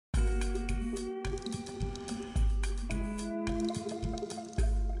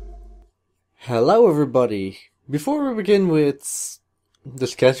Hello everybody! Before we begin with the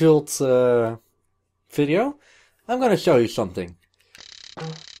scheduled video, I'm gonna show you something.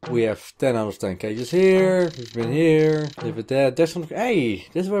 We have 10 out of 10 cages here, we've been here, live it there, there's some... Hey!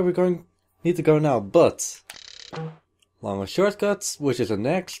 This is where we're need to go now, but... Longer shortcuts, which is the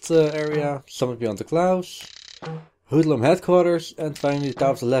next area, Summit Beyond the Clouds, Hoodlum Headquarters, and finally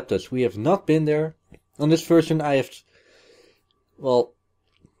Tower of the Lapdus. We have not been there. On this version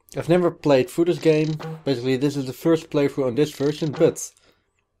I've never played through this game. Basically, this is the first playthrough on this version, but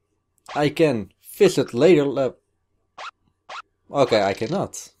I can visit later. Okay, I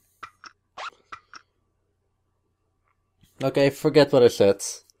cannot. Okay, forget what I said.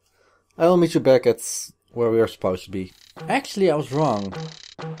 I will meet you back at where we are supposed to be. Actually, I was wrong.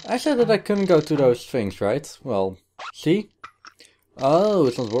 I said that I couldn't go to those things, right? Well, see? Oh,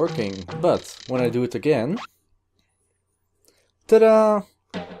 it's not working. But when I do it again... Ta-da!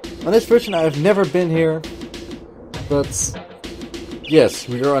 On this version I have never been here, but yes,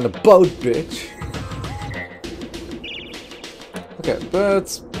 we are on a boat, bitch. Okay,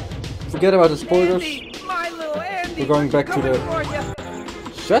 but forget about the spoilers. We're going back to the...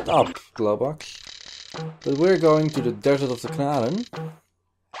 Shut up, Globox. But we're going to the desert of the Knaren,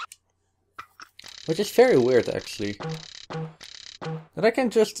 which is very weird actually. That I can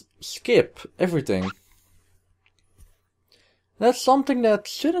just skip everything. That's something that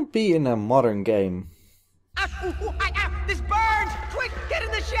shouldn't be in a modern game. This burns! Quick, get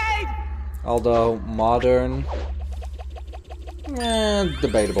in the shade! Although modern,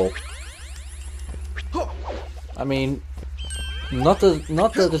 debatable. I mean, not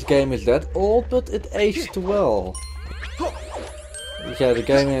that this game is that old, but it aged well. Yeah, the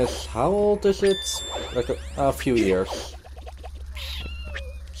game is, how old is it? Like a few years.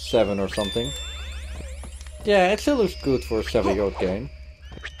 7 or something. Yeah, it still looks good for a 7-year-old game.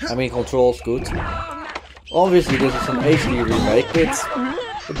 I mean, controls good. Obviously, this is an HD remake, but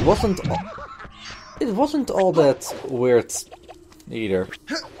it wasn't all that weird either.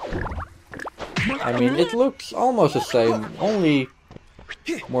 I mean, it looks almost the same, only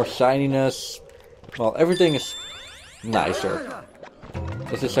more shininess. Well, everything is nicer.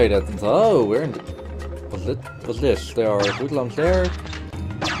 Let's just say that. Oh, we're in. What's this? There are hoodlums there.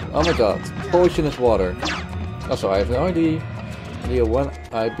 Oh my god, poisonous water. Also, I have no idea when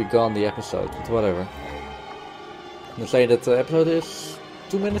I began the episode, but whatever. Let's say that the episode is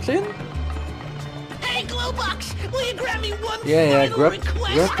 2 minutes in? Hey, Globox! Will you grab me one grab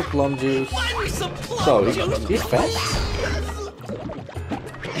request? the plum juice. Find me some plum So, juice. he's fast?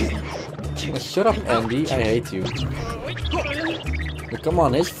 Shut up, Andy, I hate you. But come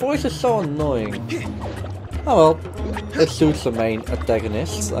on, his voice is so annoying. Oh well, it suits the main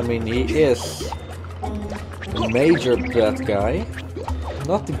antagonist. I mean, he is a major bad guy.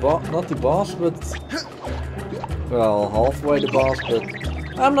 Not the boss, but... Well, halfway the boss, but...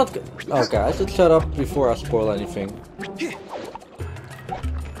 I'm not... Okay, I should shut up before I spoil anything.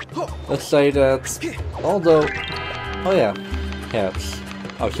 Let's say that... Although... Oh yeah, heads.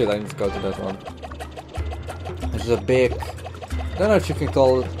 Oh shit, I need to go to that one. This is a big... I don't know if you can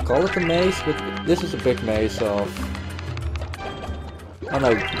call it a maze, but this is a big maze of... I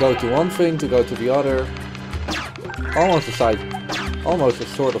don't know, go to one thing to go to the other. Almost a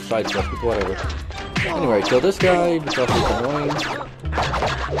sort of side quest, but whatever. Anyway, kill this guy because he's annoying.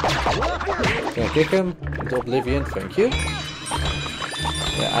 Can I kick him into oblivion? Thank you.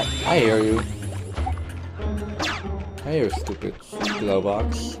 Yeah, I hear you. I hear you, stupid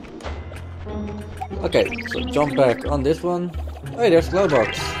Globox. Okay, so jump back on this one. Hey, there's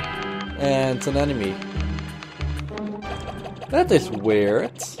Globox. And an enemy. That is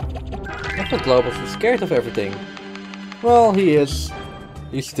weird. I thought Globox was scared of everything. Well, he is.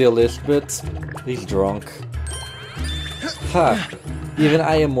 He still is, but he's drunk. Ha! Even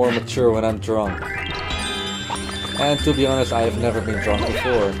I am more mature when I'm drunk. And to be honest, I have never been drunk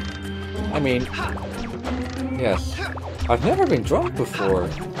before. I mean... Yes. I've never been drunk before.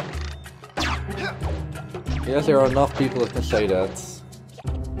 Yes, there are enough people that can say that.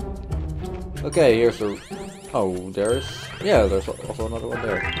 Okay, here's a... Oh, there's... Yeah, there's also another one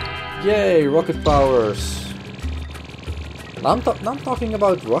there. Yay, rocket powers! Now I'm talking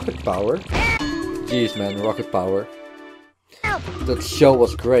about rocket power. Jeez man, rocket power. That show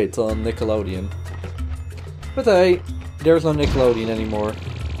was great on Nickelodeon. But hey, there's no Nickelodeon anymore.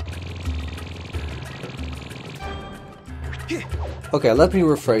 Okay, let me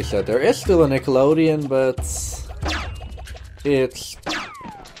rephrase that. There is still a Nickelodeon, but... It's...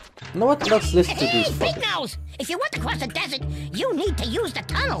 You know what? Let's listen to these fuckers. If you want to cross the desert, you need to use the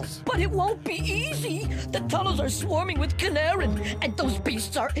tunnels. But it won't be easy. The tunnels are swarming with Canaran, and those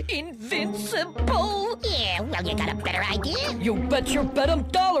beasts are invincible. Yeah, well, you got a better idea? You bet your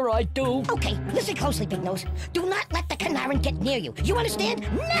 $1 I do. Okay, listen closely, Big Nose. Do not let the Canaran get near you. You understand?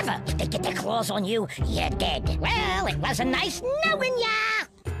 Never. If they get their claws on you, you're dead. Well, it was a nice knowing ya.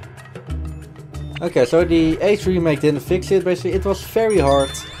 Okay, so the H remake didn't fix it. Basically, it was very hard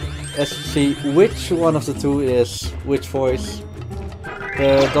as to see which one of the two is which voice.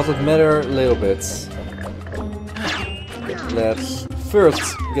 Does it matter a little bit? Let's first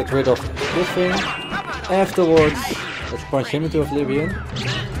get rid of this thing. Afterwards, let's punch him into oblivion.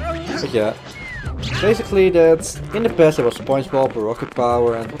 But yeah, basically that in the past there was SpongeBob, Rocket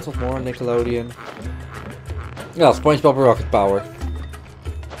Power, and what's more, Nickelodeon. Yeah, SpongeBob, Rocket Power.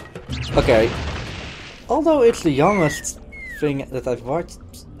 Okay. Although it's the youngest thing that I've watched,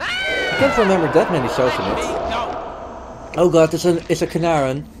 I can't remember that many shows in it. Oh god, it's a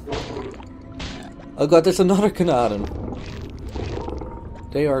Canaran. Oh god, there's another Canaran.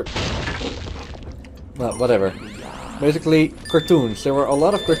 They are... well, whatever. Basically, cartoons. There were a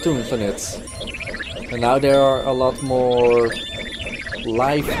lot of cartoons on it. And now there are a lot more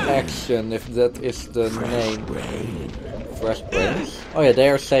live action, if that is the name. Fresh Brains? Oh yeah, they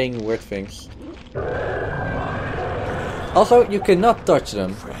are saying weird things. Also, you cannot touch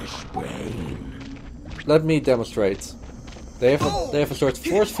them. Let me demonstrate. They have a sort of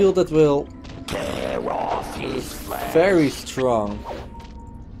force field that will is very strong.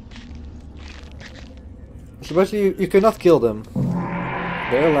 Especially you cannot kill them.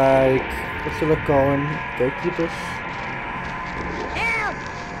 They're like, what should I call them? Gatekeepers.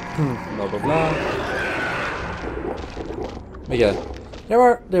 Blah blah blah. But yeah.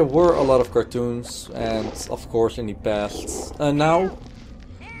 There were a lot of cartoons, and of course in the past. Now,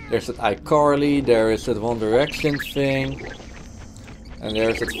 there's that iCarly, there is that One Direction thing, and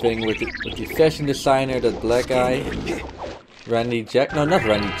there's that thing with the fashion designer, that black guy, no, not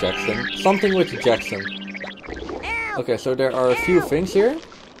Randy Jackson, something with Jackson. Okay, so there are a few things here.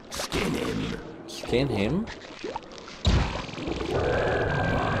 Skin him.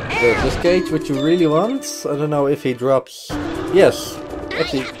 There's this cage, which you really want. I don't know if he drops. Yes.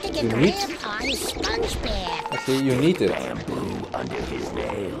 Actually, you need. Actually, you need it.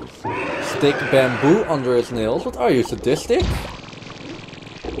 Stick bamboo under his nails. What are you, sadistic?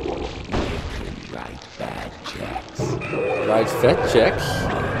 Write fat checks.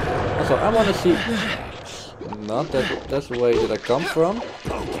 Also, I want to see. Not that. That's the way that I come from. I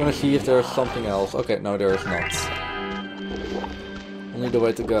want to see if there's something else. Okay, no, there is not. Only the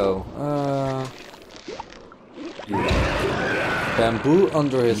way to go. Bamboo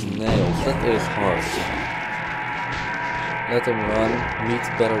under his nails, that is harsh. Let him run, meat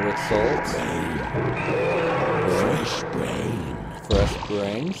better with salt. Fresh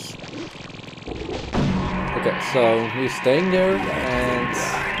brains. Okay, so he's staying there and...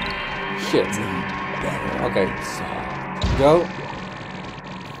 shit. Okay,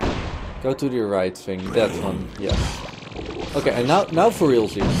 go to the right thing, that one, yes. Okay, and now for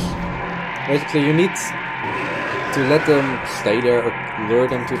realsies. Basically you need to let them stay there, or lure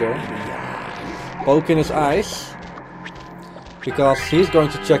them to there. Poke in his eyes. Because he's going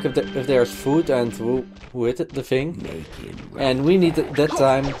to check if there's food and who hit the thing. And we need that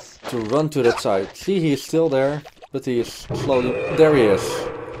time to run to that side. See, he's still there, but he is slowly... there he is.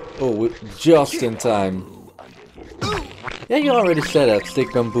 Oh, just in time. Yeah, you already said that,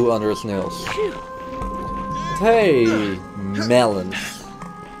 stick bamboo under his nails. But hey, melons.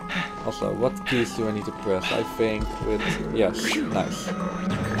 Also, what keys do I need to press? I think with... yes, nice.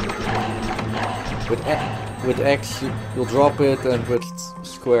 With X you'll drop it, and with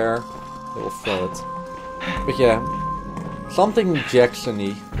square you'll throw it. But yeah, something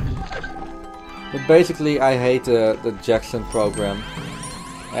Jackson-y. But basically I hate the Jackson program.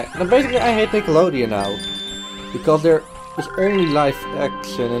 And basically I hate Nickelodeon now. Because there is only live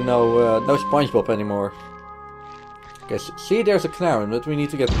action and no SpongeBob anymore. Okay, see, there's a Canaran, but we need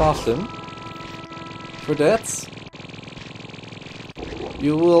to get past him. For that,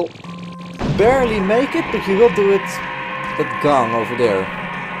 you will barely make it, but you will do it that gong over there.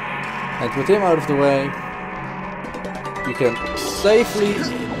 And with him out of the way, you can safely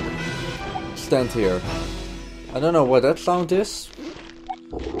stand here. I don't know what that sound is.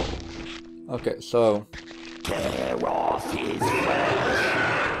 Okay, so... tear off his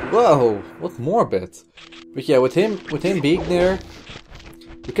flesh. Whoa, what morbid. But yeah, with him being there,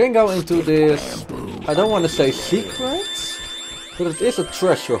 you can go into this, I don't want to say secret, but it is a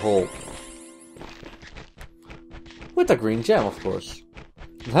treasure hole. With a green gem, of course.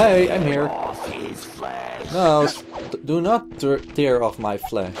 Hey, I'm here. No, do not tear off my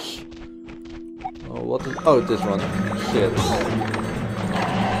flesh. Oh, what is... Oh, this one. Shit.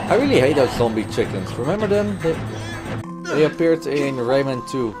 I really hate those zombie chickens. Remember them? They appeared in Rayman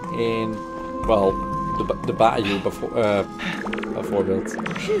 2 in... Well, the Bayou before build.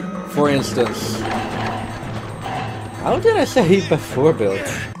 For instance. How did I say before build?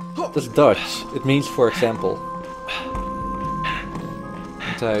 That's Dutch. It means for example.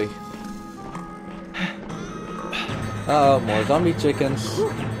 Okay. Uh-oh, more zombie chickens.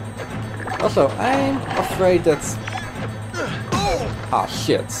 Also, I'm afraid that... Ah,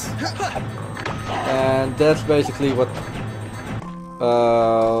 shit. And that's basically what...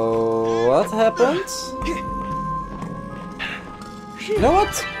 What happened? You know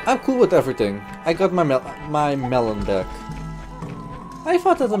what? I'm cool with everything. I got my melon back. I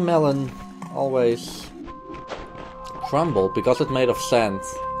thought that the melon always crumbled because it's made of sand.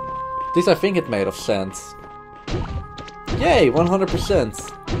 At least I think it's made of sand. Yay,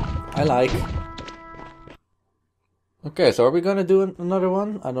 100%. I like. Okay, so are we gonna do another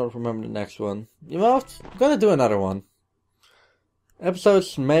one? I don't remember the next one. You know what? I'm gonna do another one.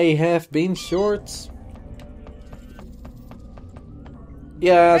 Episodes may have been short.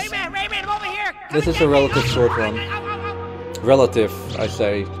 Yes. Rayman, over here! This is a relative short one. Relative, I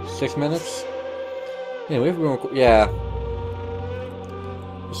say. 6 minutes? Yeah, we've been yeah.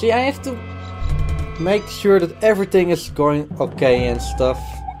 See, I have to make sure that everything is going okay and stuff.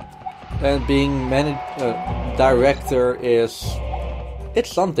 And being director is...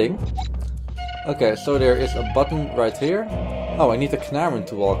 It's something. Okay, so there is a button right here. Oh, I need a Knarren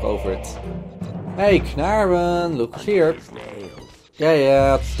to walk over it. Hey, Knarren, look here.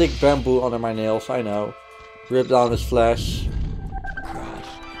 Yeah, stick bamboo under my nails, I know. Rip down his flesh. Crush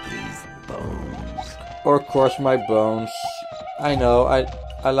his bones. Or crush my bones. I know,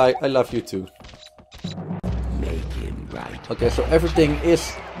 I love you too. Make him right. Okay, so everything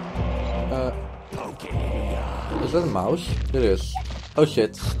is... Poke him in the eye. Is that a mouse? It is. Oh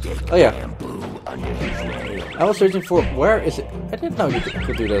shit. Oh yeah. Bamboo under his nails. I was searching for... Where is it? I didn't know you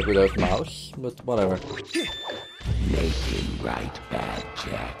could do that without mouse. But whatever. Make him write bad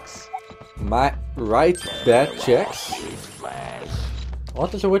checks. My right bad checks? His flesh.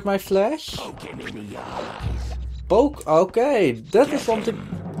 What is it with my flesh? Poke him in the eyes. Poke? Okay, that is something...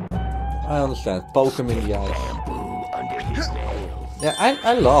 I understand. Poke him in the eyes. Bamboo under his nails. Yeah,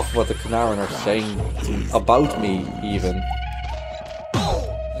 I love what the Knarren are saying about me, even.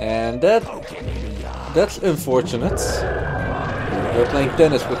 And that's unfortunate. They're playing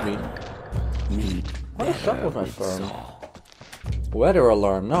tennis with me. What is up with my phone? Weather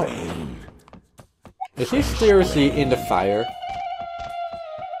alarm, no. Is he seriously in the fire?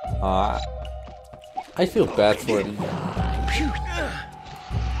 I feel bad for him.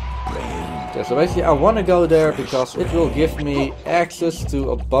 Okay, so basically I want to go there because it will give me access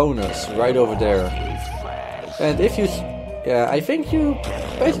to a bonus right over there. And if you... Yeah, I think you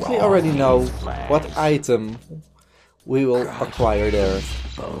basically already know what item we will acquire there.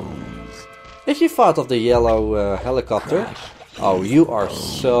 If you thought of the yellow helicopter... Oh, you are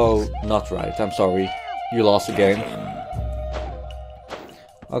so not right. I'm sorry. You lost the game.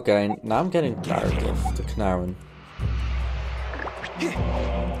 Okay, now I'm getting tired of the Knarren.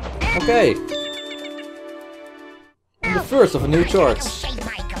 Okay. The first of a new chart.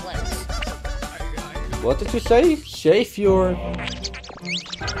 What did you say? Shave your...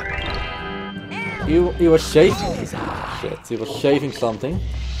 He was shaving... Shit, he was shaving something.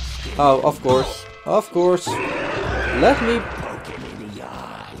 Oh, of course. Of course. Let me...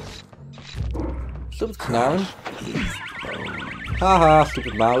 Stupid Knarren. Haha,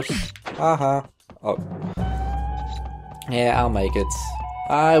 stupid mouse. Haha. Oh. Yeah, I'll make it.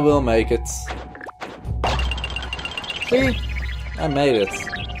 I will make it. See? I made it.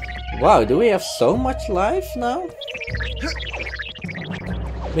 Wow, do we have so much life now?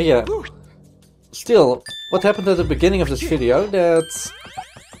 But yeah. Still, what happened at the beginning of this video, that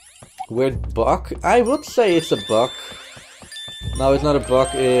weird bug? I would say it's a bug. No, it's not a bug,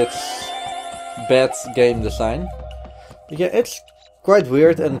 it's bad game design. But yeah, it's quite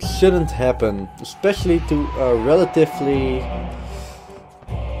weird and shouldn't happen. Especially to a relatively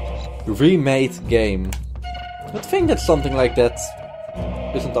remade game. I'd think that something like that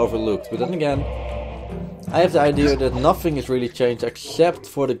isn't overlooked, but then again, I have the idea that nothing is really changed except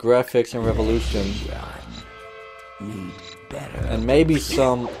for the graphics and Revolution. And maybe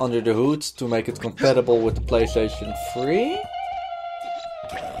some under the hood to make it compatible with the PlayStation 3?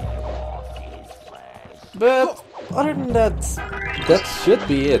 But other than that, that should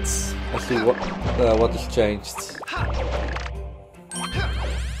be it. Let's see what has changed.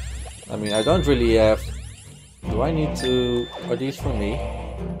 I mean, I don't really have Do I need to... Are these for me?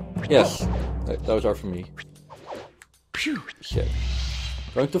 Yes, those are for me. Phew. Shit.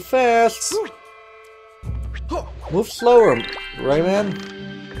 Going too fast! Move slower, Rayman!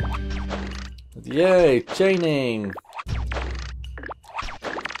 Yay, chaining!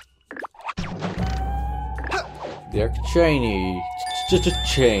 They're chainy. Just a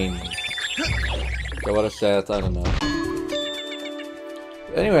chain. Okay, what I said, I don't know.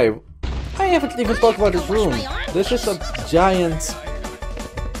 Anyway, I haven't even talked about this room. This is a giant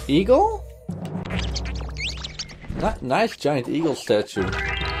eagle? Nice giant eagle statue.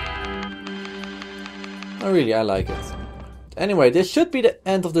 Oh really, I like it. Anyway, this should be the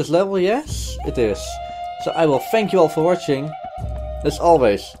end of this level, yes? It is. So I will thank you all for watching. As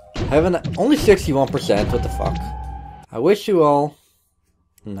always, only 61%, what the fuck. I wish you all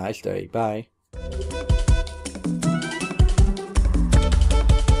a nice day. Bye.